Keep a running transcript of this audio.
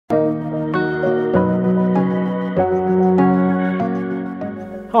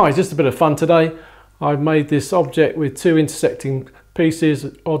Hi, just a bit of fun today. I've made this object with two intersecting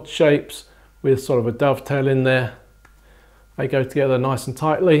pieces, odd shapes, with sort of a dovetail in there. They go together nice and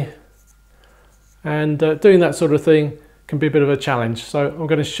tightly. And doing that sort of thing can be a bit of a challenge. So I'm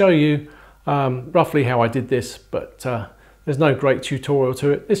going to show you roughly how I did this, but there's no great tutorial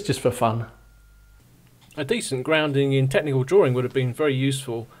to it. It's just for fun. A decent grounding in technical drawing would have been very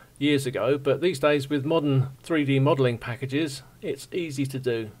useful years ago, but these days with modern 3D modelling packages it's easy to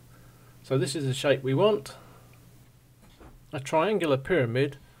do. So this is the shape we want. A triangular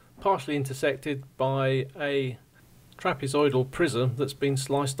pyramid partially intersected by a trapezoidal prism that's been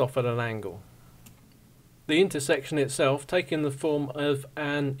sliced off at an angle. The intersection itself taking the form of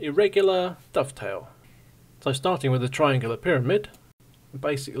an irregular dovetail. So starting with a triangular pyramid,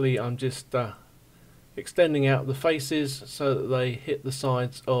 basically I'm just extending out the faces so that they hit the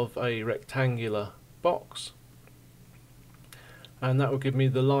sides of a rectangular box, and that will give me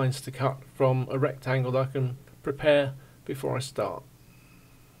the lines to cut from a rectangle that I can prepare before I start.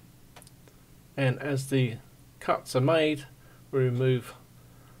 And as the cuts are made, we remove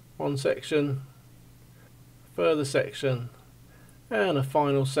one section, further section, and a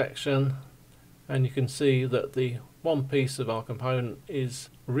final section, and you can see that the one piece of our component is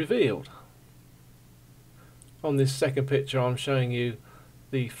revealed. On this second picture I'm showing you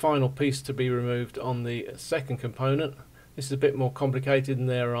the final piece to be removed on the second component. This is a bit more complicated and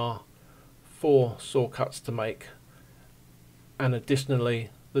there are 4 saw cuts to make, and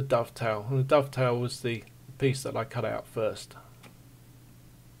additionally the dovetail. And the dovetail was the piece that I cut out first.